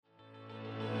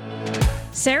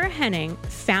Sarah Henning,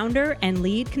 founder and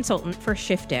lead consultant for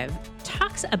Shiftive,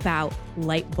 talks about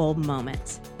light bulb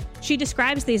moments. She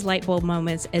describes these light bulb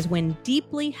moments as when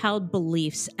deeply held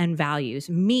beliefs and values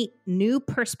meet new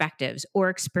perspectives or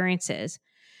experiences,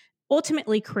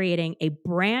 ultimately creating a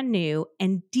brand new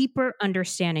and deeper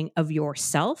understanding of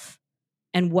yourself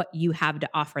and what you have to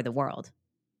offer the world.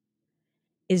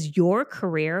 Is your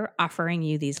career offering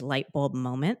you these light bulb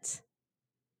moments?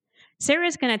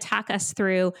 Sarah's going to talk us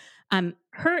through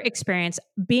her experience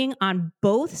being on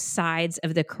both sides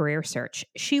of the career search.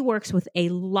 She works with a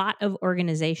lot of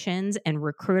organizations and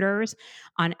recruiters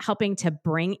on helping to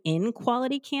bring in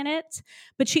quality candidates,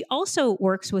 but she also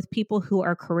works with people who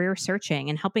are career searching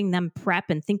and helping them prep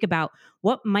and think about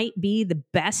what might be the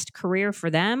best career for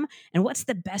them and what's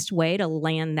the best way to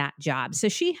land that job. So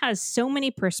she has so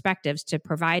many perspectives to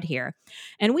provide here.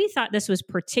 And we thought this was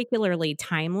particularly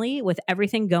timely with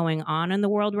everything going on in the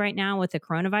world right now with the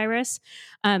coronavirus.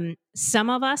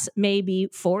 Some of us may be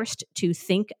forced to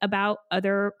think about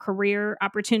other career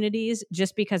opportunities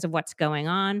just because of what's going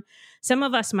on. Some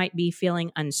of us might be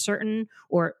feeling uncertain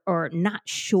or not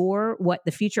sure what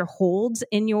the future holds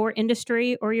in your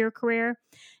industry or your career.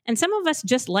 And some of us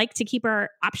just like to keep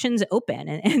our options open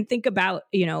and think about,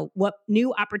 what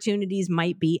new opportunities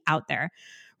might be out there.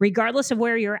 Regardless of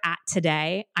where you're at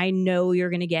today, I know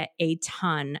you're going to get a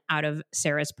ton out of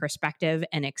Sarah's perspective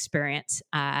and experience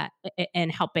in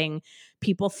helping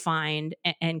people find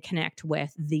and connect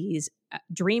with these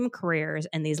dream careers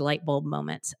and these light bulb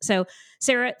moments. So,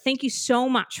 Sarah, thank you so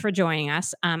much for joining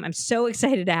us. I'm so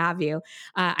excited to have you.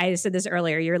 I said this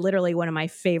earlier, you're literally one of my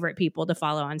favorite people to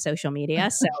follow on social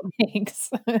media. So thanks.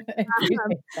 I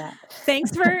appreciate that.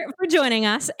 Thanks for joining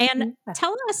us. And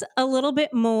tell us a little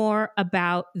bit more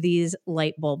about these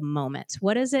light bulb moments.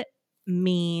 What does it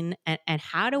mean and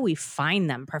how do we find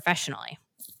them professionally?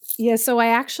 Yeah, so I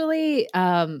actually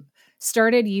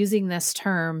started using this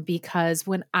term because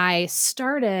when I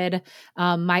started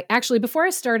before I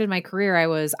started my career, I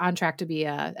was on track to be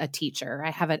a teacher.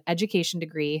 I have an education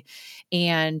degree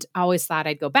and I always thought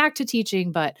I'd go back to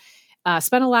teaching, but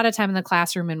spent a lot of time in the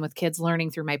classroom and with kids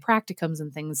learning through my practicums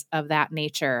and things of that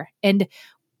nature. And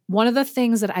one of the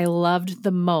things that I loved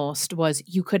the most was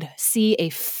you could see a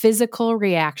physical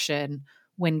reaction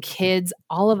when kids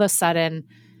all of a sudden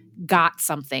got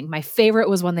something. My favorite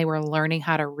was when they were learning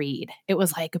how to read. It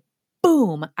was like,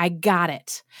 boom, I got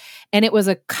it. And it was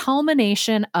a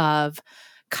culmination of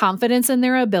confidence in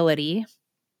their ability,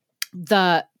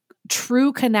 the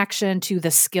true connection to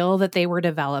the skill that they were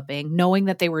developing, knowing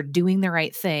that they were doing the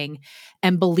right thing,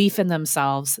 and belief in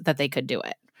themselves that they could do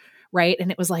it. Right.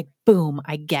 And it was like, boom,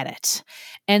 I get it.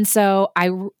 And so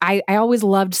I always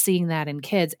loved seeing that in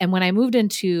kids. And when I moved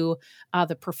into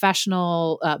the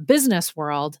professional business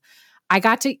world,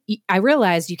 I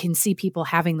realized you can see people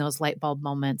having those light bulb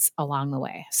moments along the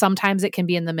way. Sometimes it can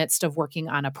be in the midst of working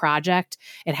on a project.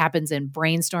 It happens in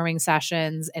brainstorming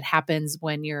sessions. It happens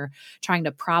when you're trying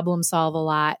to problem solve a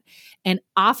lot. And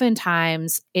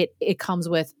oftentimes it comes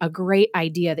with a great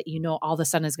idea that all of a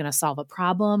sudden is going to solve a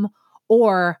problem,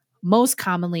 or most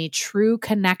commonly true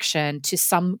connection to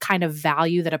some kind of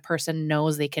value that a person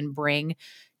knows they can bring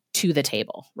to the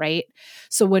table, right?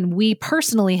 So when we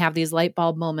personally have these light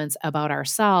bulb moments about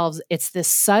ourselves, it's this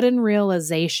sudden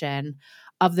realization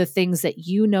of the things that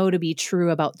you know to be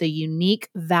true about the unique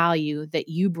value that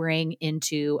you bring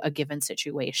into a given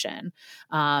situation.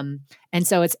 And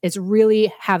so it's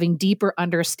really having deeper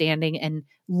understanding and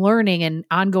learning and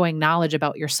ongoing knowledge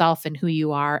about yourself and who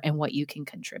you are and what you can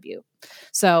contribute.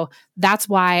 So that's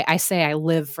why I say I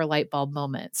live for light bulb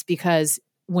moments, because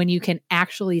when you can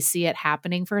actually see it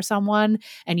happening for someone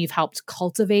and you've helped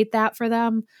cultivate that for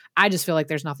them, I just feel like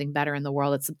there's nothing better in the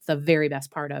world. It's the very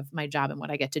best part of my job and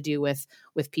what I get to do with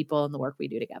people and the work we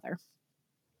do together.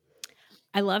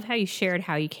 I love how you shared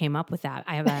how you came up with that.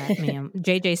 I have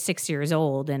JJ's 6 years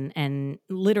old and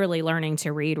literally learning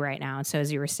to read right now. And so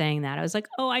as you were saying that, I was like,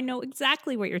 oh, I know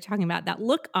exactly what you're talking about, that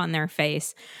look on their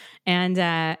face. And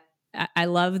I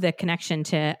love the connection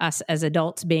to us as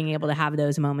adults being able to have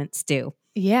those moments too.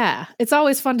 Yeah. It's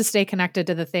always fun to stay connected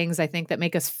to the things I think that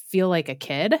make us feel like a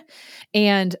kid.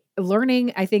 And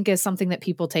learning, I think, is something that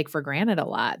people take for granted a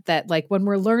lot. That like when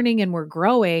we're learning and we're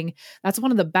growing, that's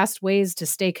one of the best ways to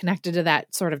stay connected to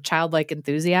that sort of childlike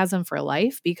enthusiasm for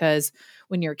life. Because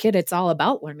when you're a kid, it's all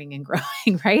about learning and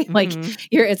growing, right? Mm-hmm. Like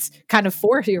it's kind of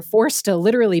you're forced to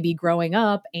literally be growing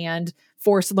up and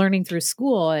forced learning through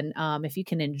school. And if you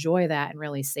can enjoy that and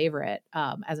really savor it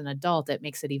as an adult, it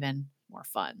makes it even more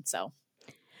fun. So.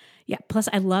 Yeah. Plus,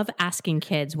 I love asking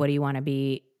kids, what do you want to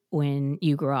be when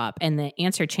you grew up? And the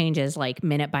answer changes like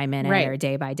minute by minute Right. or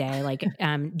day by day. Like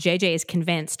JJ is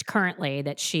convinced currently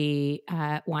that she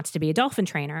wants to be a dolphin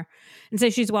trainer. And so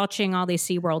she's watching all these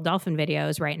SeaWorld dolphin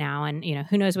videos right now. And,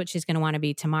 who knows what she's going to want to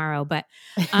be tomorrow. But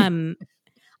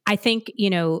I think,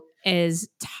 as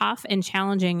tough and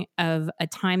challenging of a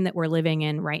time that we're living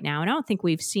in right now, and I don't think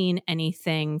we've seen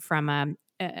anything from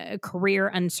a career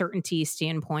uncertainty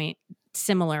standpoint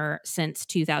similar since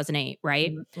 2008,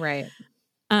 right? Right.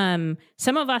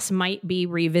 Some of us might be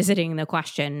revisiting the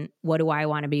question, what do I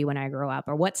want to be when I grow up?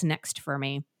 Or what's next for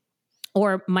me?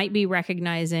 Or might be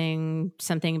recognizing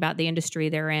something about the industry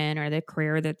they're in or the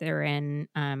career that they're in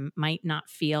might not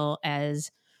feel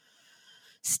as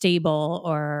stable,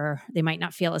 or they might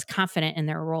not feel as confident in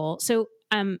their role. So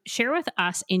share with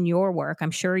us in your work,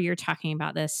 I'm sure you're talking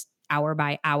about this hour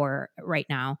by hour right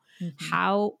now. Mm-hmm.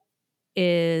 How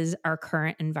is our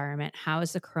current environment? How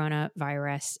is the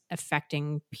coronavirus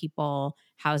affecting people?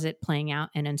 How is it playing out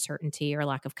in uncertainty or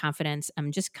lack of confidence?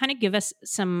 Just kind of give us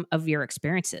some of your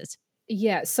experiences.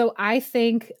 Yeah. So I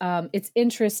think it's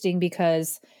interesting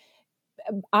because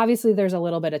obviously there's a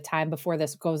little bit of time before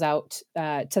this goes out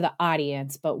to the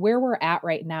audience, but where we're at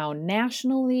right now,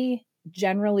 nationally,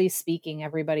 generally speaking,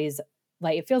 everybody's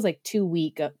like, it feels like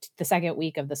the second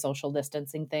week of the social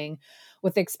distancing thing,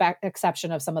 with the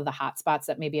exception of some of the hot spots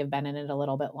that maybe have been in it a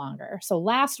little bit longer. So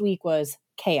last week was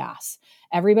chaos.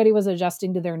 Everybody was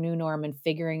adjusting to their new norm and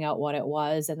figuring out what it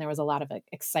was. And there was a lot of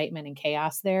excitement and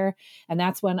chaos there. And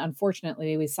that's when,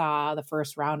 unfortunately, we saw the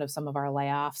first round of some of our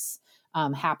layoffs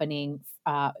happening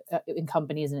in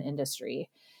companies and industry.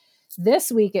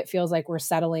 This week, it feels like we're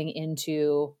settling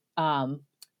into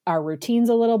our routines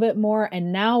a little bit more.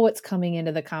 And now what's coming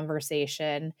into the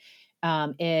conversation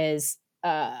is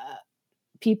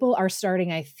people are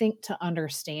starting, I think, to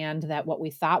understand that what we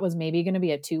thought was maybe going to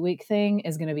be a 2-week thing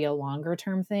is going to be a longer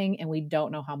term thing. And we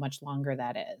don't know how much longer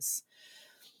that is.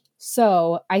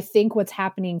 So I think what's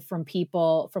happening from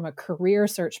people from a career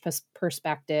search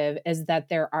perspective is that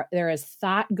there is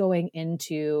thought going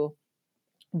into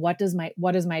what is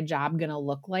my job going to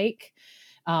look like?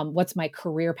 What's my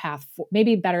career path?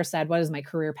 Maybe better said, what is my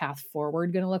career path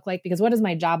forward going to look like? Because what does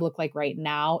my job look like right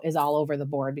now is all over the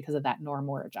board because of that norm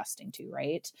we're adjusting to,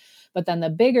 right? But then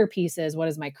the bigger piece is, what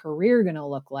is my career going to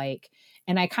look like?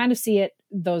 And I kind of see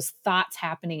those thoughts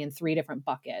happening in 3 different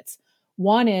buckets.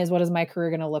 One is, what is my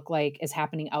career going to look like is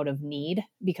happening out of need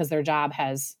because their job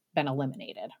has been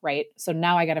eliminated, right? So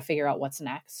now I got to figure out what's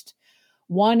next.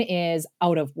 One is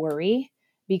out of worry,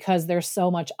 because there's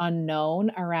so much unknown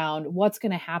around what's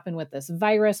going to happen with this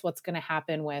virus, what's going to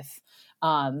happen with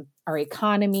our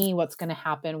economy, what's going to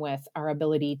happen with our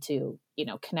ability to,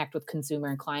 connect with consumer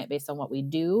and client based on what we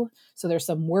do. So there's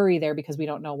some worry there because we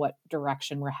don't know what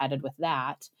direction we're headed with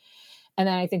that. And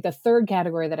then I think the third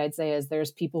category that I'd say is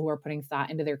there's people who are putting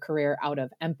thought into their career out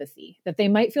of empathy, that they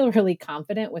might feel really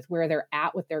confident with where they're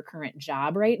at with their current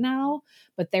job right now,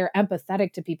 but they're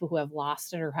empathetic to people who have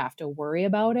lost it or have to worry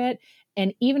about it.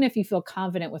 And even if you feel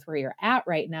confident with where you're at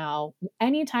right now,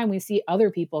 anytime we see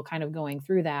other people kind of going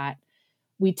through that,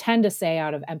 we tend to say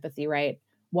out of empathy, right?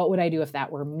 What would I do if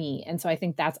that were me? And so I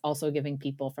think that's also giving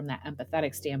people from that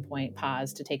empathetic standpoint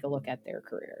pause to take a look at their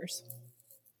careers.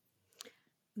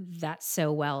 That's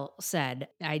so well said.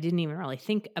 I didn't even really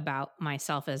think about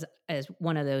myself as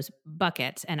one of those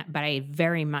buckets, but I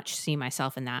very much see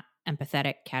myself in that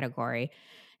empathetic category.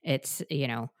 It's,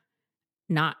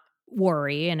 not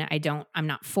worry, and I'm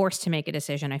not forced to make a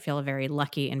decision. I feel very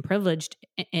lucky and privileged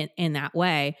in that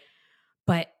way.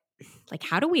 But like,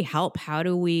 how do we help? How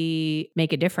do we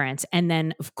make a difference? And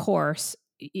then, of course,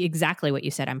 exactly what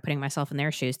you said, I'm putting myself in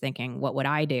their shoes thinking, what would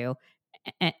I do?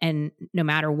 And no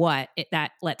matter what,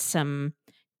 that lets some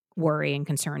worry and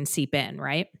concern seep in,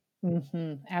 right?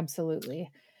 Mm-hmm,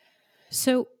 absolutely.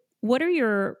 So what are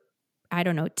your,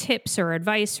 tips or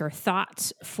advice or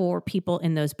thoughts for people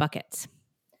in those buckets?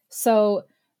 So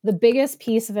the biggest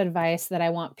piece of advice that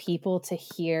I want people to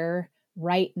hear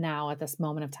right now at this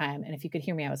moment of time, and if you could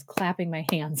hear me, I was clapping my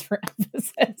hands for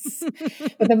emphasis.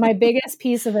 But then my biggest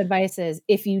piece of advice is,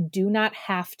 if you do not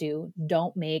have to,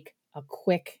 don't make a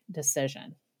quick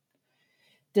decision.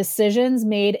 Decisions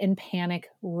made in panic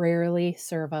rarely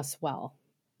serve us well.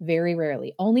 Very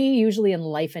rarely. Only usually in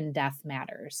life and death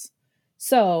matters.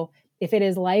 So if it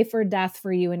is life or death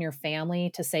for you and your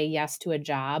family to say yes to a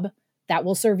job, that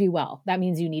will serve you well. That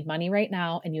means you need money right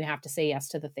now and you have to say yes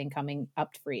to the thing coming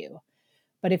up for you.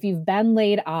 But if you've been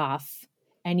laid off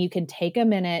and you can take a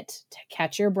minute to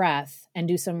catch your breath and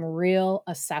do some real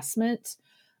assessment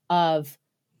of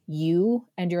you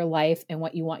and your life and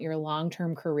what you want your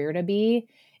long-term career to be,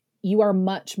 you are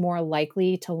much more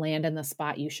likely to land in the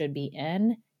spot you should be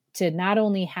in, to not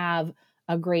only have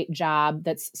a great job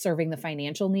that's serving the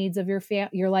financial needs of your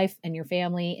life and your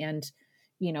family and,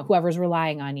 whoever's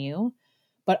relying on you,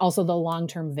 but also the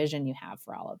long-term vision you have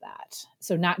for all of that.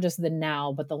 So not just the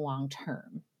now, but the long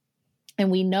term.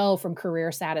 And we know from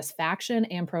career satisfaction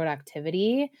and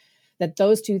productivity that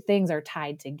those two things are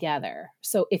tied together.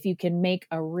 So if you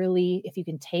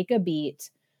can take a beat,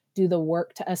 do the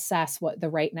work to assess what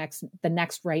the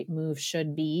next right move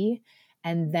should be,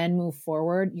 and then move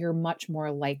forward, you're much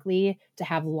more likely to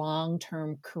have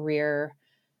long-term career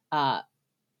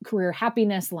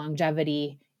happiness,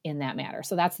 longevity in that matter.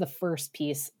 So that's the first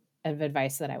piece of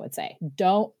advice that I would say.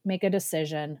 Don't make a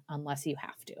decision unless you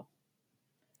have to.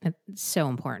 That's so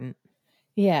important.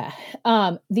 Yeah.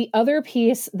 The other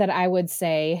piece that I would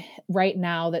say right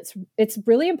now it's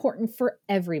really important for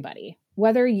everybody,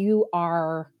 whether you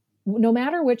are, no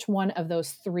matter which one of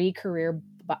those three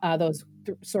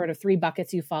sort of three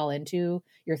buckets you fall into,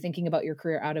 you're thinking about your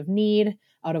career out of need,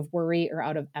 out of worry, or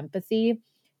out of empathy,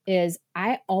 is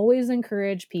I always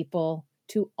encourage people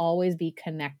to always be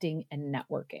connecting and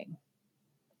networking.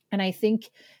 And I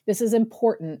think this is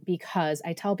important because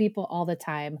I tell people all the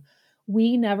time,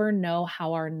 we never know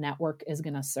how our network is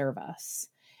going to serve us.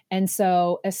 And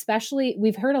so, especially,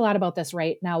 we've heard a lot about this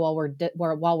right now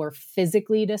while we're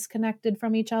physically disconnected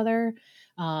from each other,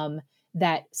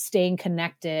 that staying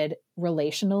connected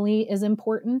relationally is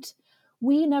important.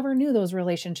 We never knew those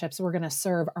relationships were going to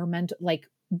serve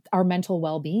our mental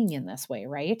well-being in this way,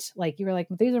 right? Like you were like,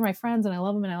 these are my friends and I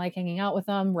love them and I like hanging out with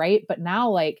them, right? But now,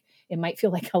 like, it might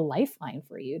feel like a lifeline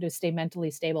for you to stay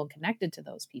mentally stable and connected to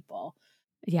those people.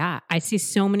 Yeah, I see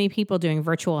so many people doing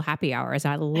virtual happy hours.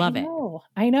 I love it.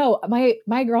 I know.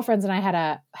 My girlfriends and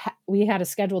I we had a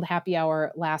scheduled happy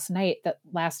hour last night that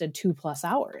lasted 2+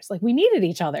 hours. Like, we needed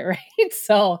each other, right?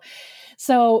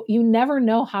 So you never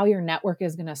know how your network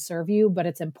is going to serve you, but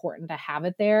it's important to have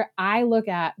it there. I look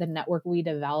at the network we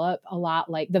develop a lot.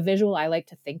 Like, the visual I like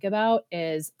to think about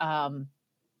is a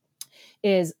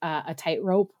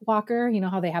tightrope walker. You know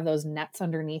how they have those nets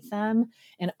underneath them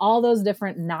and all those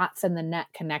different knots in the net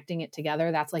connecting it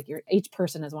together. That's like each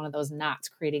person is one of those knots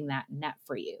creating that net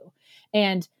for you.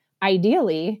 And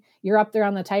ideally, you're up there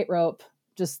on the tightrope,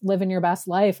 just living your best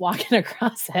life, walking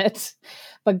across it.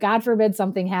 But God forbid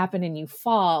something happen and you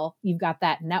fall, you've got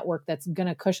that network that's going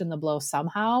to cushion the blow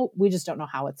somehow. We just don't know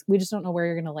we just don't know where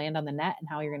you're going to land on the net and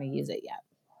how you're going to use it yet.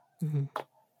 Mm-hmm.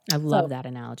 I love that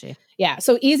analogy. Yeah.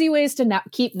 So easy ways to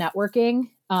keep networking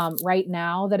right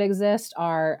now that exist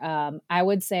are, I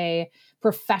would say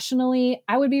professionally,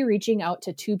 I would be reaching out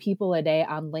to 2 people a day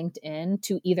on LinkedIn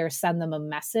to either send them a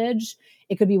message.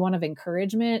 It could be one of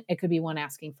encouragement. It could be one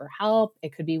asking for help.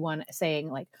 It could be one saying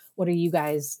like,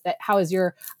 how is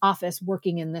your office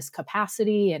working in this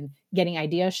capacity, and getting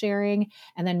idea sharing,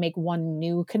 and then make one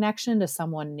new connection to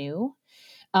someone new.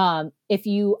 If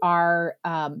you are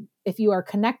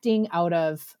connecting out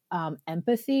of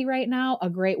empathy right now, a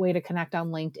great way to connect on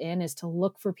LinkedIn is to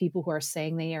look for people who are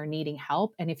saying they are needing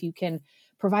help. And if you can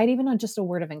provide even just a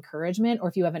word of encouragement, or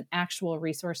if you have an actual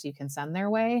resource you can send their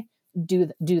way, do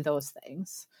those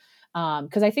things.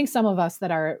 Because I think some of us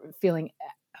that are feeling,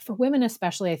 for women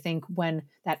especially, I think when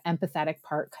that empathetic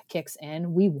part kicks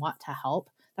in, we want to help.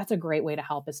 That's a great way to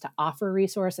help, is to offer a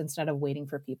resource instead of waiting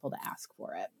for people to ask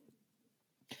for it.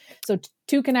 So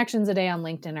 2 connections a day on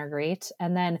LinkedIn are great.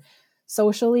 And then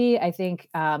socially, I think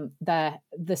the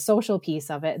social piece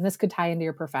of it, and this could tie into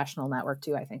your professional network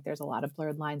too. I think there's a lot of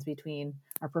blurred lines between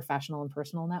our professional and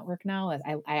personal network now.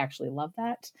 I actually love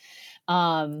that.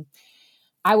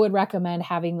 I would recommend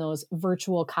having those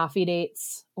virtual coffee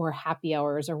dates or happy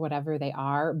hours or whatever they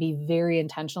are. Be very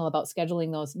intentional about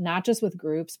scheduling those, not just with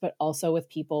groups, but also with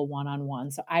people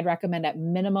one-on-one. So I'd recommend at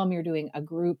minimum you're doing a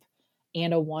group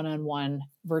and a one-on-one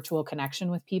virtual connection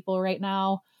with people right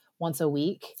now once a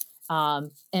week,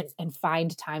 and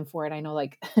find time for it. I know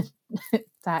like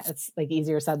that it's like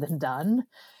easier said than done,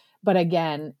 but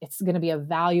again, it's going to be a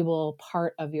valuable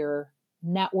part of your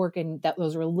network and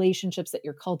those relationships that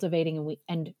you're cultivating.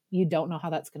 And you don't know how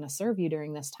that's going to serve you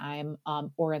during this time,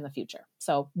 or in the future.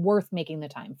 So worth making the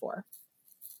time for.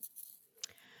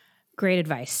 Great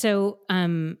advice. So,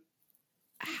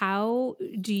 how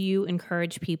do you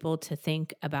encourage people to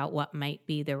think about what might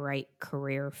be the right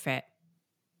career fit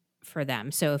for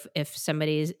them? So if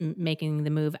somebody's making the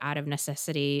move out of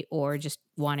necessity or just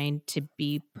wanting to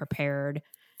be prepared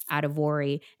out of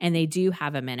worry, and they do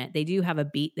have a minute, they do have a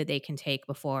beat that they can take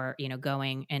before,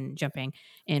 going and jumping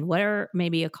in, what are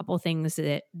maybe a couple things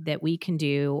that we can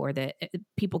do, or that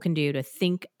people can do, to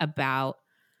think about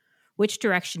which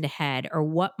direction to head or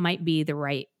what might be the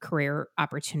right career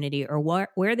opportunity or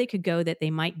where they could go that they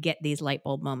might get these light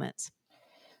bulb moments?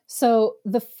 So,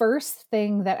 the first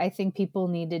thing that I think people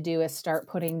need to do is start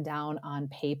putting down on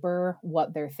paper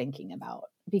what they're thinking about.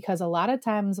 Because a lot of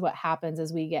times, what happens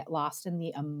is we get lost in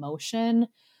the emotion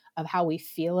of how we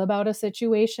feel about a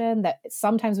situation that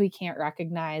sometimes we can't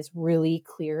recognize really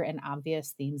clear and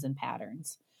obvious themes and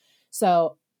patterns.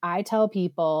 So, I tell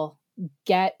people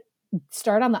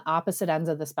start on the opposite ends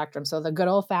of the spectrum. So, the good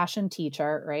old fashioned T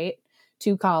chart, right?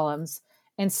 2 columns,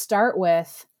 and start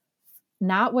with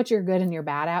not what you're good and you're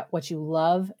bad at, what you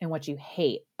love and what you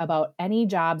hate about any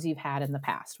jobs you've had in the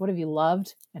past. What have you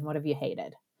loved and what have you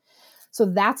hated? So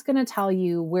that's going to tell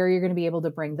you where you're going to be able to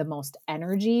bring the most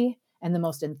energy and the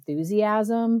most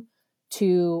enthusiasm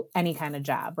to any kind of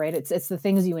job, right? It's the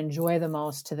things you enjoy the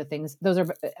most to the things, those are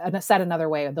said another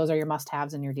way, those are your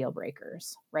must-haves and your deal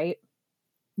breakers, right?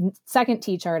 Second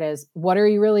T chart is what are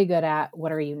you really good at?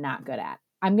 What are you not good at?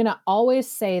 I'm going to always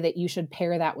say that you should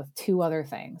pair that with 2 other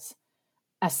things.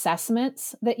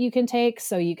 Assessments that you can take.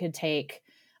 So you could take,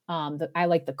 I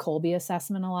like the Kolbe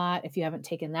assessment a lot. If you haven't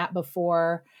taken that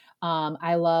before,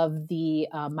 I love the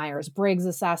Myers-Briggs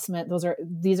assessment.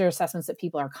 These are assessments that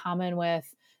people are common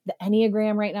with. The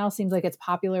Enneagram right now seems like it's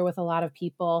popular with a lot of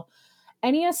people.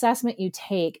 Any assessment you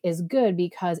take is good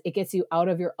because it gets you out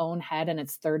of your own head and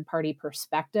its third-party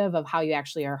perspective of how you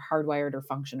actually are hardwired or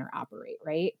function or operate,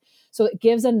 right? So it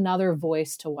gives another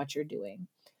voice to what you're doing.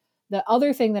 The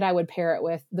other thing that I would pair it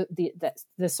with,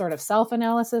 this sort of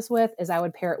self-analysis with, is I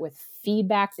would pair it with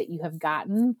feedback that you have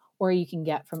gotten or you can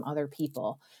get from other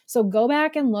people. So go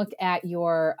back and look at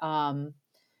your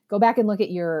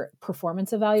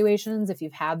performance evaluations if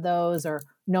you've had those, or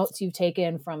notes you've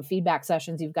taken from feedback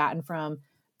sessions you've gotten from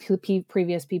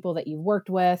previous people that you've worked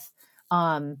with.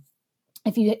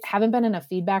 If you haven't been in a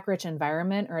feedback-rich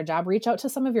environment or a job, reach out to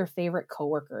some of your favorite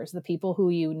coworkers, the people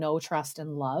who you know, trust,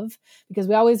 and love, because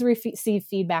we always receive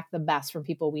feedback the best from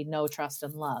people we know, trust,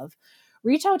 and love.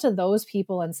 Reach out to those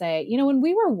people and say, when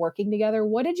we were working together,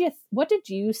 what did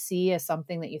you see as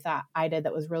something that you thought I did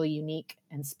that was really unique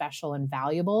and special and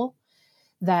valuable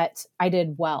that I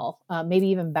did well, maybe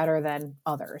even better than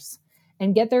others?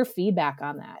 And get their feedback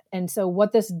on that. And so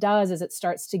what this does is it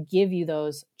starts to give you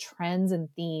those trends and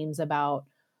themes about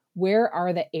where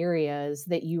are the areas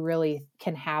that you really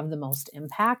can have the most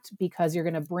impact, because you're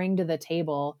going to bring to the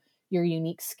table your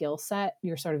unique skill set,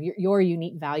 your sort of your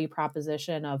unique value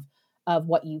proposition of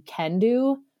what you can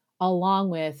do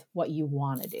along with what you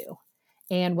want to do.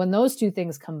 And when those 2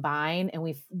 things combine,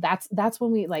 and that's when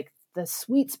we, like, the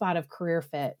sweet spot of career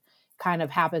fit kind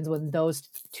of happens when those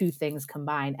 2 things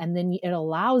combine. And then it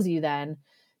allows you then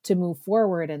to move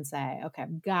forward and say, okay,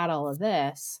 I've got all of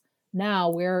this.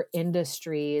 Now where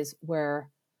industries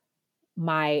where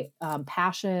my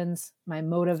passions, my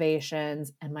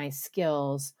motivations, and my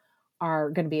skills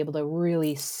are going to be able to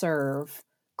really serve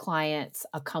clients,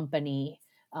 a company.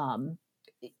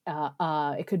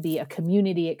 It could be a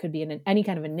community. It could be any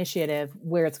kind of initiative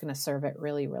where it's going to serve it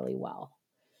really, really well.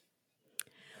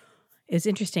 It's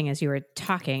interesting as you were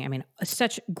talking. I mean,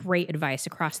 such great advice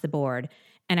across the board.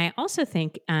 And I also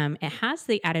think it has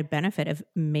the added benefit of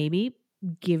maybe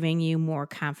giving you more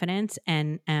confidence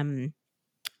and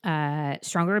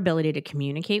stronger ability to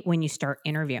communicate when you start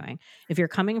interviewing. If you're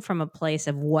coming from a place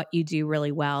of what you do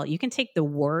really well, you can take the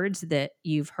words that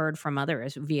you've heard from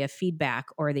others via feedback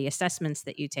or the assessments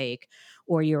that you take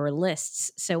or your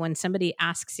lists. So when somebody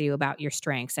asks you about your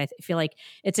strengths, I feel like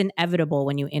it's inevitable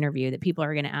when you interview that people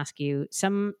are going to ask you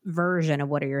some version of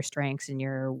what are your strengths and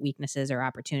your weaknesses or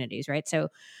opportunities, right? So,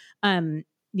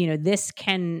 this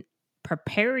can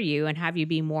prepare you and have you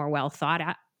be more well thought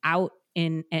out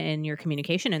in your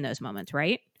communication in those moments,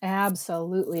 right?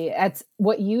 Absolutely. It's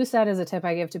what you said is a tip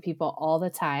I give to people all the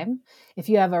time. If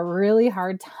you have a really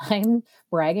hard time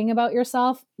bragging about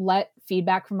yourself, let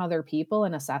feedback from other people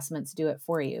and assessments do it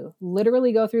for you.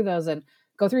 Literally go through those and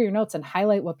go through your notes and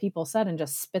highlight what people said and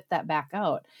just spit that back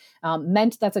out.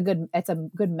 It's a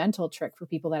good mental trick for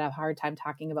people that have a hard time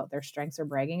talking about their strengths or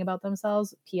bragging about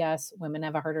themselves. P.S. Women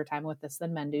have a harder time with this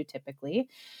than men do typically.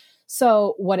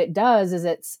 So what it does is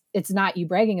it's not you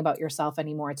bragging about yourself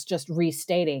anymore. It's just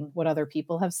restating what other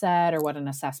people have said or what an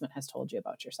assessment has told you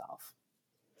about yourself.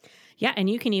 Yeah. And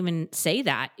you can even say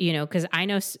that, because I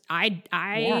know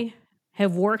I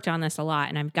have worked on this a lot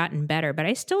and I've gotten better, but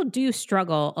I still do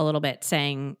struggle a little bit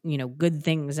saying, good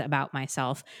things about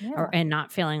myself and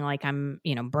not feeling like I'm,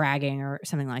 bragging or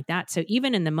something like that. So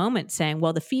even in the moment saying,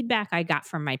 well, the feedback I got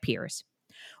from my peers,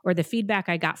 or the feedback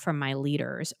I got from my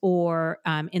leaders, or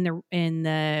in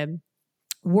the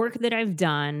work that I've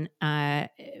done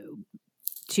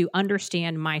to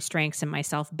understand my strengths and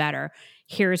myself better,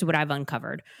 here's what I've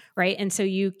uncovered, right? And so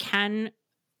you can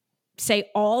say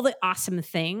all the awesome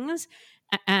things,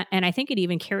 and I think it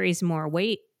even carries more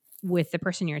weight with the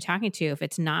person you're talking to if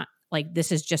it's not like,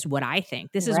 this is just what I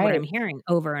think. This is what I'm hearing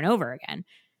over and over again.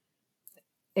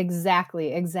 Exactly.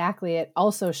 It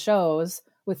also shows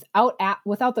without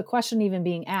the question even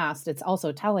being asked, it's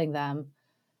also telling them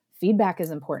feedback is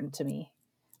important to me.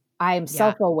 I'm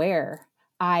self-aware.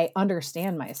 I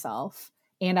understand myself,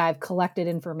 and I've collected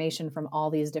information from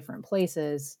all these different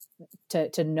places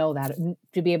to know that,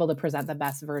 to be able to present the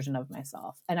best version of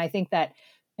myself. And I think that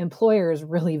employers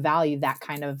really value that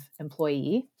kind of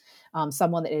employee,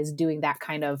 someone that is doing that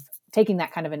kind of, taking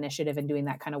that kind of initiative and doing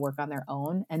that kind of work on their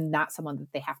own, and not someone that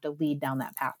they have to lead down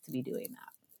that path to be doing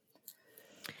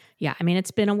that. Yeah. I mean, it's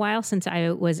been a while since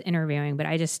I was interviewing, but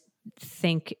I just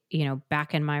think,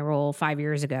 back in my role 5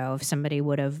 years ago, if somebody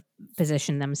would have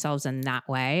positioned themselves in that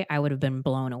way, I would have been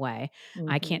blown away. Mm-hmm.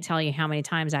 I can't tell you how many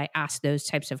times I asked those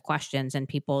types of questions and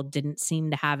people didn't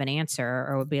seem to have an answer,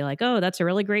 or would be like, oh, that's a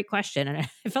really great question. And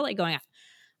I felt like going,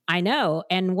 I know.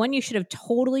 And one you should have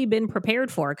totally been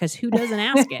prepared for, because who doesn't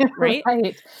ask it, right?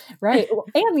 Right.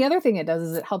 And the other thing it does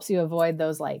is it helps you avoid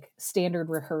those like standard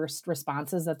rehearsed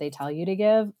responses that they tell you to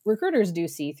give. Recruiters do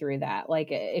see through that. Like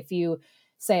if you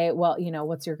say, well,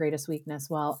 what's your greatest weakness?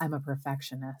 Well, I'm a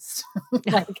perfectionist.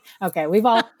 Like, okay,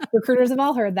 recruiters have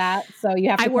all heard that. So you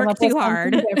have to work too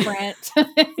hard. Different.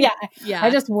 Yeah.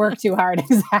 I just work too hard.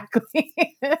 Exactly.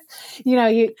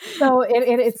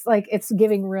 It's like, it's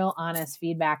giving real honest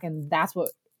feedback, and that's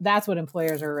what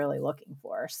employers are really looking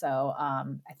for. So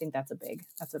I think that's a big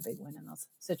win in those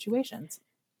situations.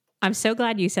 I'm so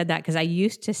glad you said that, because I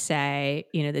used to say,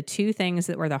 the two things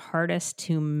that were the hardest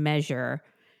to measure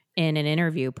in an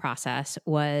interview process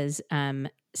was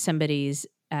somebody's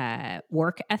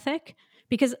work ethic,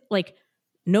 because like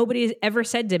nobody's ever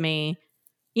said to me,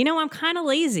 I'm kind of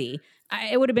lazy.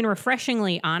 It would have been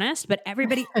refreshingly honest, but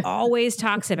everybody always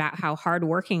talks about how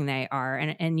hardworking they are.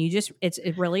 And it's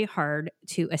really hard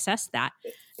to assess that.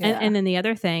 Yeah. And then the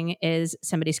other thing is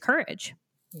somebody's courage.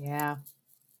 Yeah.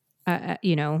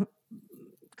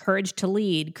 Courage to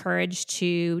lead, courage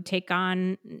to take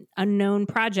on unknown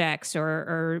projects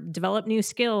or develop new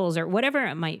skills or whatever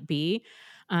it might be.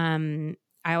 I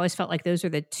always felt like those are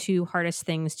the two hardest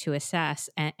things to assess.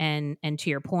 And to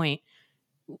your point,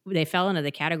 they fell into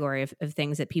the category of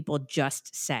things that people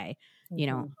just say.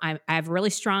 Mm-hmm. I have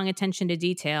really strong attention to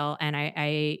detail, and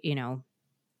I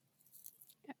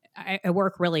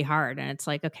work really hard, and it's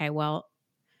like, okay, well,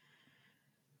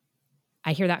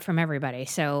 I hear that from everybody.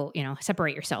 So,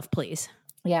 separate yourself, please.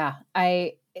 Yeah.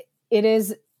 It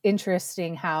is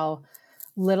interesting how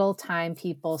little time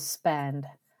people spend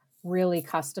really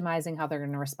customizing how they're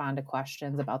going to respond to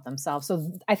questions about themselves.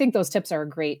 So I think those tips are a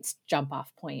great jump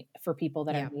off point for people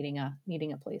that are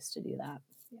needing a place to do that.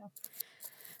 Yeah.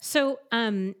 So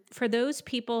for those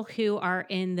people who are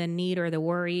in the need or the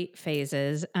worry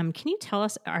phases, can you tell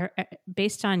us,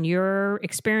 based on your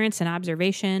experience and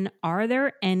observation, are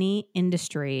there any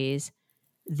industries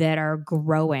that are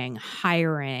growing,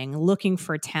 hiring, looking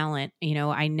for talent?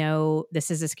 I know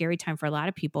this is a scary time for a lot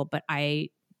of people, but I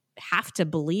have to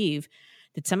believe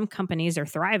that some companies are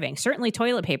thriving, certainly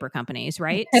toilet paper companies,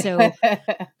 right? So,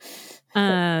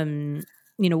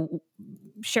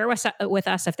 share with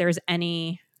us if there's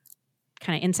any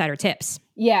kind of insider tips.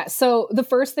 Yeah. So the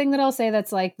first thing that I'll say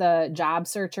that's like the job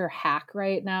searcher hack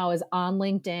right now is on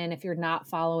LinkedIn. If you're not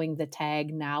following the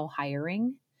tag Now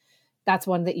Hiring, that's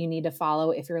one that you need to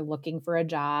follow if you're looking for a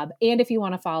job. And if you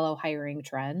want to follow hiring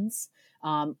trends,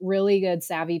 really good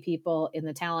savvy people in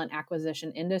the talent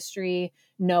acquisition industry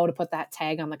know to put that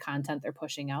tag on the content they're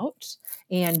pushing out.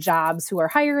 And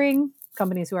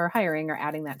companies who are hiring are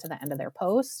adding that to the end of their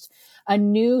post. A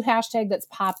new hashtag that's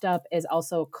popped up is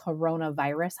also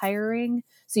coronavirus hiring.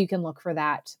 So you can look for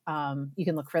that. You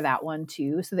can look for that one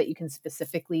too, so that you can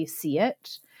specifically see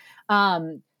it.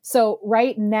 So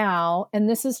right now, and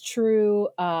this is true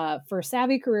for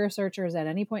savvy career searchers at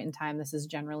any point in time, this is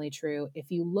generally true. If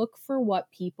you look for what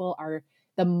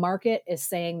the market is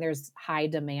saying there's high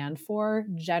demand for,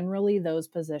 generally those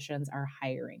positions are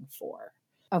hiring for.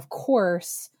 Of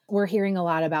course, we're hearing a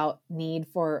lot about need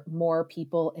for more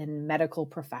people in medical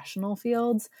professional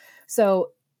fields. So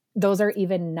those are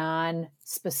even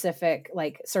non-specific,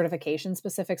 like certification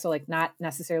specific. So like not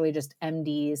necessarily just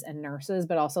MDs and nurses,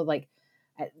 but also like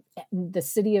the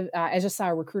city of, I just saw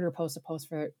a recruiter post a post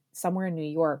for somewhere in New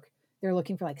York. They're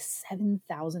looking for like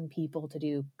 7,000 people to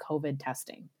do COVID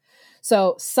testing.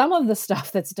 So some of the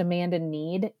stuff that's demand and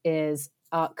need is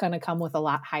going to come with a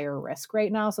lot higher risk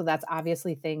right now. So that's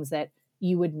obviously things that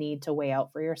you would need to weigh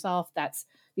out for yourself. That's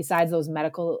besides those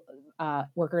medical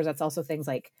workers, that's also things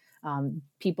like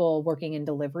people working in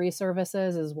delivery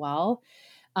services as well.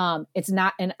 It's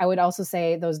not, and I would also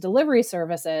say those delivery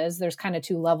services, there's kind of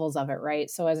two levels of it, right?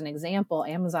 So as an example,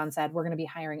 Amazon said, we're going to be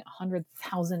hiring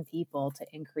 100,000 people to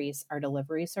increase our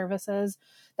delivery services.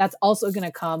 That's also going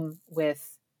to come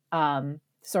with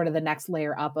sort of the next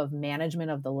layer up of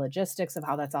management of the logistics of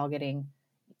how that's all getting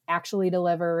actually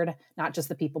delivered, not just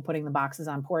the people putting the boxes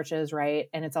on porches, right?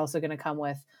 And it's also going to come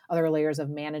with other layers of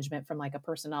management from like a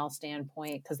personnel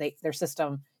standpoint, because their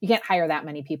system, you can't hire that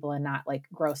many people and not like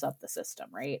gross up the system,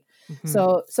 right?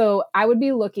 Mm-hmm. So I would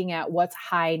be looking at what's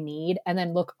high need and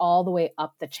then look all the way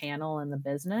up the channel in the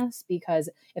business, because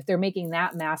if they're making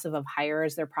that massive of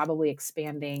hires, they're probably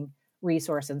expanding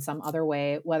resource in some other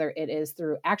way, whether it is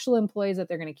through actual employees that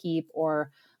they're going to keep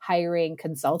or hiring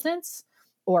consultants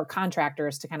or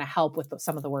contractors to kind of help with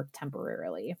some of the work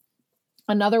temporarily.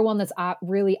 Another one that's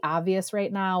really obvious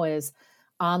right now is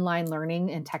online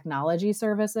learning and technology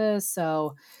services.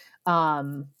 So,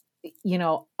 all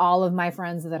of my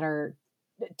friends that are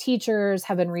teachers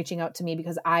have been reaching out to me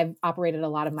because I've operated a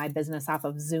lot of my business off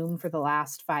of Zoom for the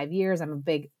last 5 years. I'm a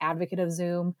big advocate of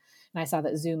Zoom. And I saw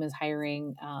that Zoom is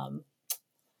hiring, I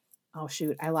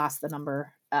lost the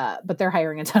number. But they're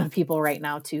hiring a ton of people right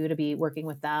now too to be working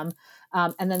with them.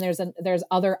 And then there's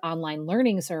other online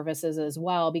learning services as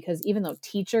well, because even though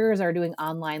teachers are doing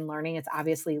online learning, it's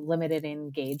obviously limited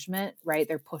engagement, right?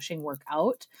 They're pushing work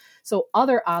out. So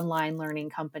other online learning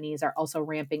companies are also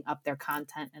ramping up their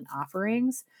content and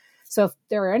offerings. So if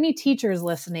there are any teachers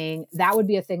listening, that would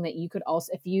be a thing that you could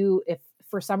also, if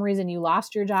for some reason you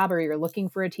lost your job or you're looking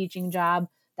for a teaching job,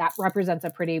 that represents a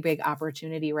pretty big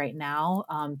opportunity right now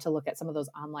to look at some of those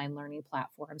online learning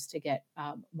platforms to get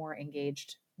more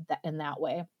engaged in that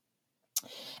way.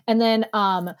 And then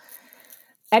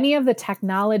any of the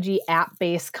technology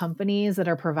app-based companies that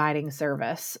are providing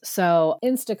service. So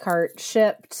Instacart,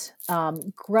 Shipt,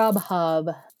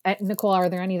 Grubhub. Nicole, are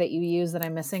there any that you use that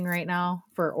I'm missing right now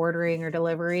for ordering or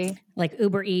delivery? Like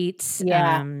Uber Eats.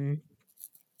 Yeah.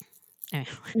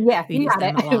 Yeah, you got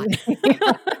it. A lot.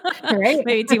 Right?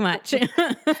 Maybe too much.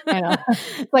 I know.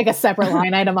 It's like a separate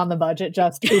line item on the budget,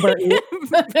 just Uber Eats.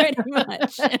 Pretty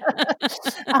much.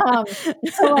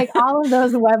 So like all of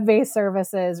those web-based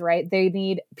services, right? They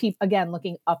need people, again,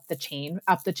 looking up the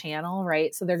channel,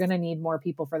 right? So they're going to need more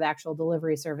people for the actual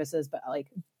delivery services, but like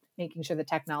making sure the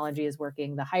technology is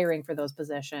working, the hiring for those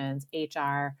positions,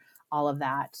 HR, all of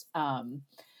that.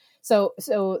 So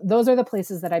those are the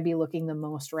places that I'd be looking the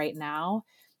most right now.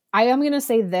 I am going to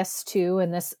say this too,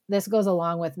 and this goes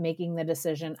along with making the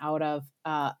decision out of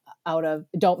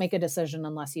don't make a decision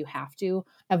unless you have to.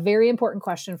 A very important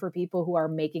question for people who are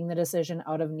making the decision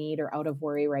out of need or out of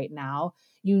worry right now.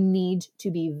 You need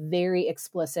to be very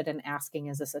explicit in asking,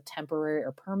 is this a temporary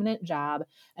or permanent job?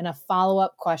 And a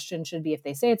follow-up question should be, if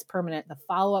they say it's permanent, the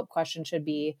follow-up question should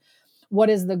be, what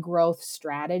is the growth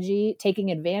strategy,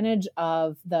 taking advantage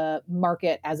of the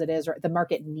market as it is, or the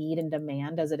market need and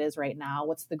demand as it is right now?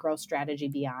 What's the growth strategy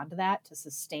beyond that to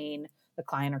sustain the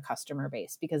client or customer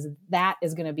base? Because that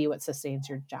is going to be what sustains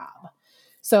your job.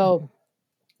 So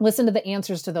listen to the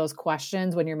answers to those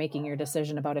questions when you're making your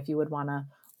decision about if you would want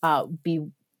to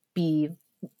be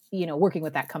working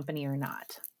with that company or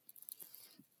not.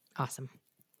 Awesome.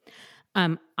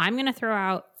 I'm going to throw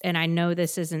out, and I know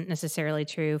this isn't necessarily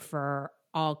true for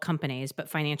all companies, but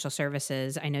financial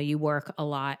services. I know you work a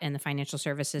lot in the financial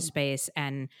services space,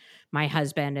 and my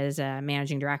husband is a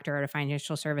managing director at a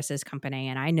financial services company,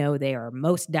 and I know they are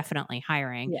most definitely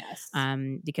hiring. Yes.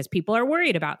 Because people are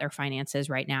worried about their finances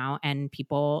right now, and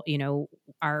people,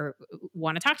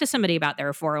 want to talk to somebody about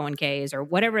their 401ks or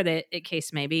whatever the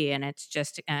case may be. And it's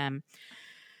just,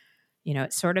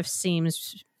 it sort of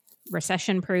seems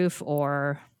recession proof,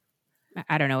 or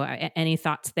I don't know, any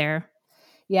thoughts there?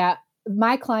 Yeah.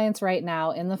 My clients right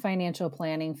now in the financial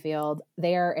planning field,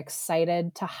 they are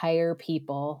excited to hire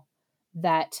people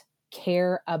that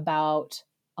care about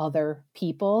other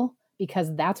people,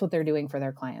 because that's what they're doing for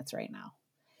their clients right now.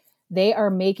 They are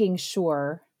making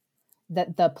sure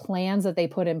that the plans that they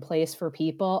put in place for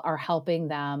people are helping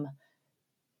them,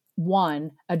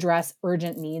 one, address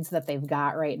urgent needs that they've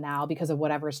got right now because of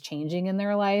whatever's changing in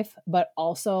their life, but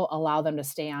also allow them to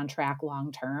stay on track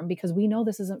long-term, because we know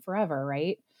this isn't forever,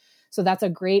 right? So that's a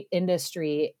great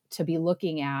industry to be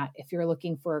looking at if you're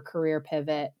looking for a career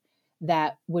pivot.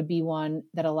 That would be one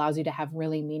that allows you to have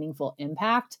really meaningful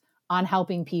impact on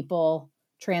helping people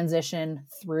transition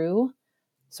through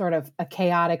sort of a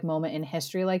chaotic moment in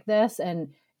history like this.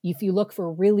 And if you look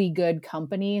for really good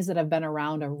companies that have been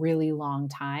around a really long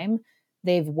time,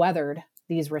 they've weathered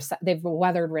they've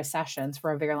weathered recessions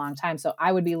for a very long time. So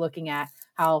I would be looking at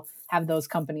how have those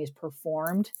companies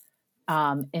performed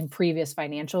in previous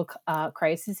financial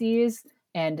crises,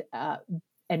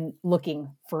 and looking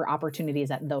for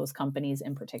opportunities at those companies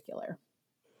in particular.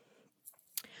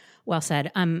 Well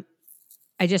said.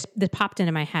 This popped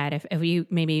into my head. If you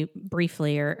maybe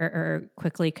briefly or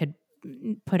quickly could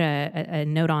put a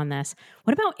note on this.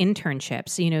 What about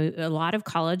internships? A lot of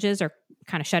colleges are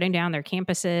kind of shutting down their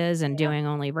campuses and doing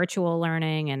only virtual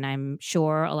learning. And I'm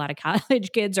sure a lot of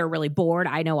college kids are really bored.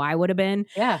 I know I would have been.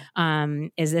 Yeah.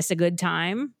 Is this a good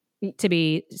time to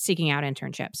be seeking out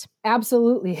internships?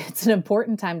 Absolutely. It's an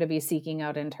important time to be seeking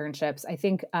out internships. I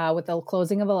think with the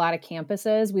closing of a lot of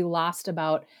campuses, we lost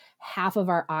about half of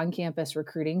our on-campus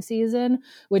recruiting season,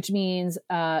 which means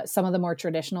some of the more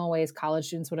traditional ways college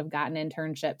students would have gotten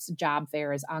internships, job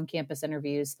fairs, on-campus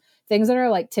interviews, things that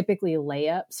are like typically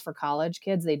layups for college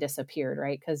kids, they disappeared,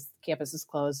 right? Because campus is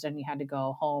closed and you had to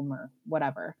go home or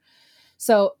whatever.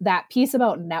 So that piece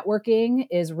about networking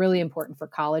is really important for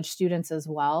college students as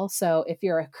well. So if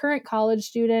you're a current college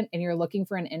student and you're looking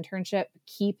for an internship,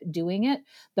 keep doing it.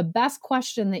 The best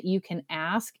question that you can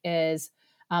ask is,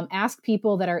 ask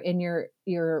people that are in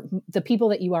the people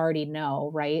that you already know,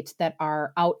 right? That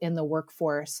are out in the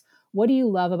workforce. What do you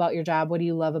love about your job? What do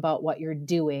you love about what you're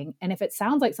doing? And if it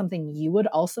sounds like something you would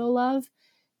also love,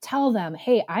 tell them,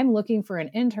 hey, I'm looking for an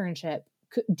internship.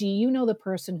 Do you know the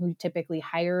person who typically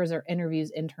hires or interviews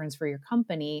interns for your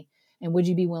company? And would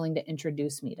you be willing to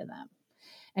introduce me to them?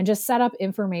 And just set up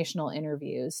informational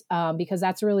interviews because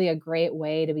that's really a great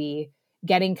way to be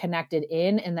getting connected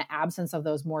in the absence of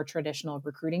those more traditional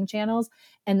recruiting channels.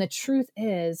 And the truth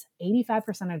is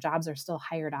 85% of jobs are still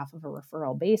hired off of a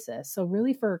referral basis. So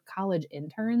really for college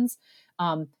interns,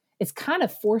 it's kind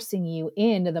of forcing you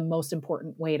into the most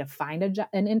important way to find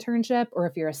an internship, or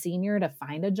if you're a senior, to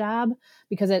find a job,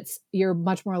 because you're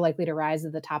much more likely to rise to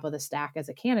the top of the stack as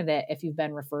a candidate if you've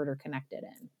been referred or connected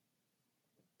in.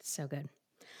 So good.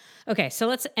 Okay, so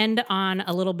let's end on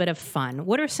a little bit of fun.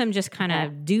 What are some just kind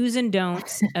of do's and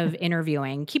don'ts of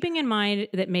interviewing, keeping in mind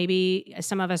that maybe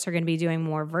some of us are going to be doing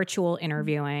more virtual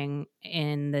interviewing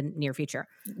in the near future?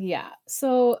 Yeah.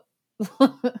 So,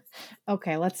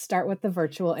 okay, let's start with the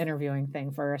virtual interviewing thing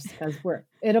first, because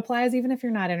it applies even if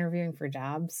you're not interviewing for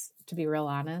jobs, to be real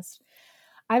honest.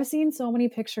 I've seen so many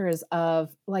pictures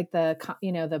of like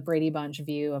the Brady Bunch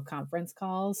view of conference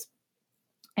calls.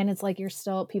 And it's like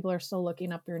people are still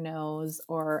looking up your nose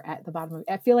or at the bottom.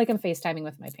 I feel like I'm FaceTiming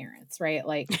with my parents, right?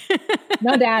 Like,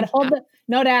 no, dad,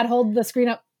 hold the screen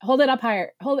up, hold it up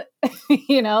higher, hold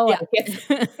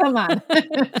it, come on.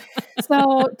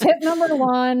 So tip number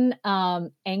one,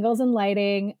 angles and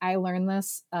lighting. I learned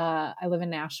this. I live in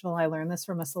Nashville. I learned this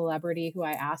from a celebrity who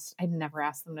I never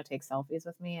asked them to take selfies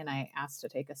with me. And I asked to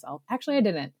take a selfie. Actually, I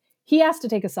didn't. He asked to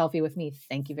take a selfie with me.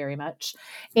 Thank you very much.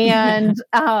 And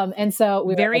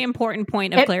so very important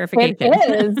point of clarification.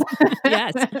 It is.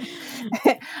 Yes.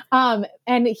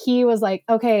 And he was like,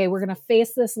 okay, we're going to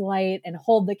face this light and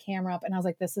hold the camera up. And I was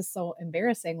like, this is so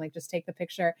embarrassing. Like, just take the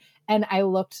picture. And I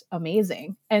looked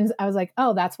amazing. And I was like,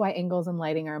 oh, that's why angles and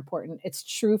lighting are important. It's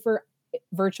true for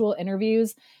virtual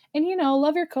interviews. And,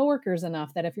 love your coworkers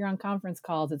enough that if you're on conference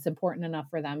calls, it's important enough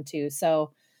for them too.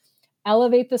 So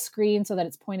elevate the screen so that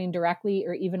it's pointing directly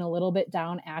or even a little bit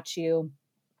down at you.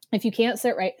 If you can't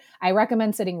sit right, I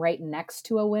recommend sitting right next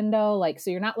to a window.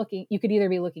 So you're not looking, you could either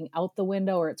be looking out the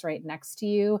window or it's right next to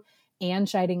you and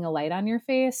shining a light on your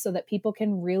face so that people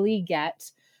can really get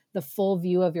the full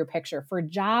view of your picture. For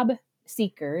job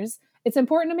seekers, it's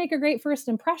important to make a great first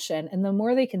impression. And the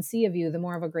more they can see of you, the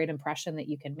more of a great impression that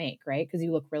you can make, right? Because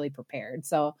you look really prepared.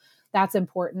 So that's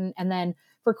important. And then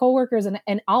for coworkers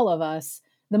and all of us,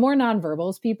 the more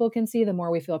nonverbals people can see, the more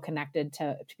we feel connected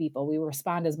to people. We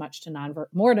respond as much to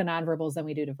more to nonverbals than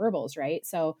we do to verbals, right?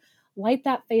 So light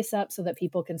that face up so that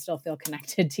people can still feel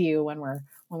connected to you when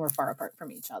we're far apart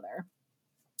from each other.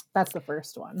 That's the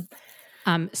first one.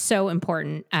 So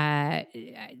important.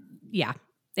 Yeah.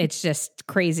 It's just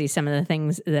crazy, some of the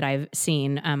things that I've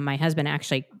seen. My husband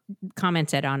actually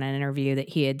commented on an interview that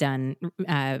he had done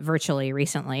virtually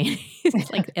recently.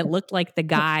 It looked like the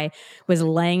guy was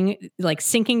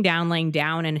sinking down, laying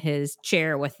down in his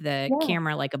chair with the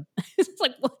camera. It's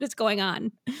like, what is going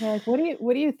on? You're like,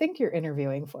 what do you think you're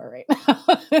interviewing for right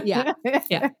now?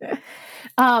 Yeah.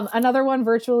 Another one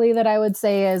virtually that I would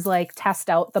say is test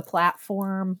out the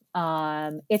platform.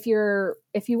 If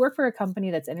you work for a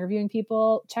company that's interviewing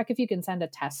people, check if you can send a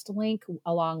test link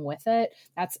along with it.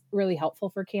 That's really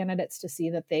helpful for candidates to see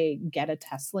that they get a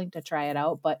test link to try it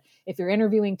out. But if you're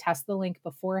interviewing, test the link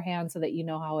beforehand so that you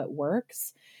know how it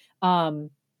works.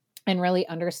 and really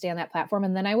understand that platform.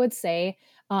 And then I would say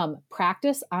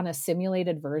practice on a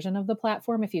simulated version of the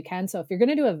platform if you can. So if you're going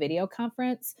to do a video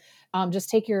conference, just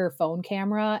take your phone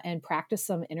camera and practice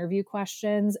some interview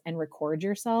questions and record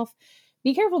yourself.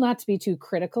 Be careful not to be too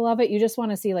critical of it. You just want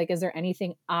to see, like, is there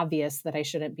anything obvious that I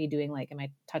shouldn't be doing? Like, am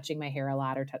I touching my hair a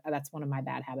lot? Or that's one of my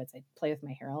bad habits. I play with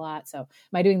my hair a lot. So am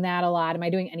I doing that a lot? Am I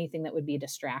doing anything that would be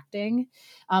distracting?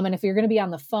 And if you're going to be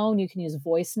on the phone, you can use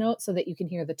voice notes so that you can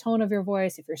hear the tone of your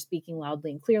voice, if you're speaking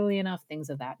loudly and clearly enough, things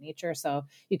of that nature. So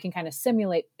you can kind of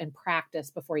simulate and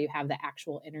practice before you have the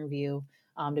actual interview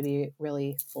to be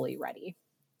really fully ready.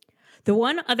 The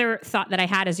one other thought that I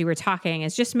had as you were talking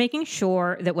is just making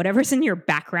sure that whatever's in your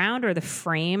background or the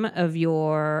frame of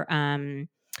your,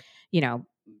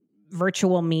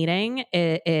 virtual meeting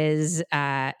is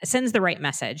sends the right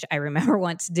message. I remember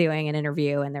once doing an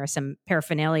interview and there was some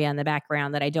paraphernalia in the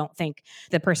background that I don't think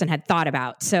the person had thought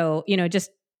about. So, just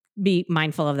be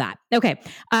mindful of that. Okay.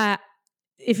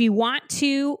 If you want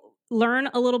to learn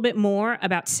a little bit more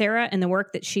about Sarah and the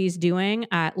work that she's doing,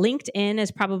 LinkedIn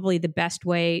is probably the best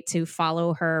way to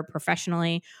follow her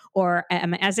professionally. Or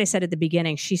as I said at the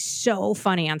beginning, she's so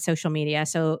funny on social media.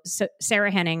 So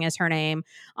Sarah Henning is her name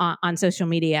on social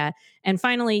media. And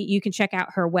finally, you can check out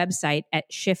her website at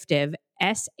Shiftive,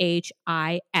 SHIFTIVE.com.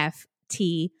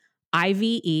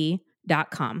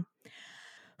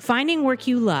 Finding work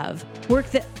you love, work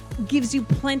that gives you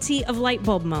plenty of light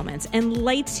bulb moments and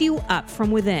lights you up from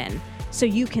within so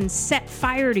you can set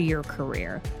fire to your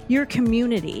career, your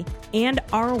community, and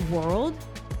our world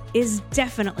is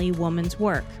definitely woman's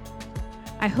work.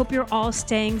 I hope you're all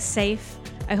staying safe.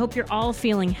 I hope you're all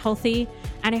feeling healthy.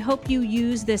 And I hope you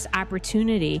use this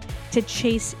opportunity to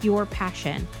chase your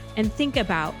passion and think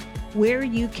about where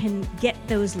you can get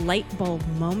those light bulb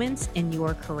moments in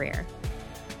your career.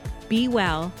 Be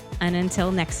well, and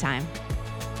until next time.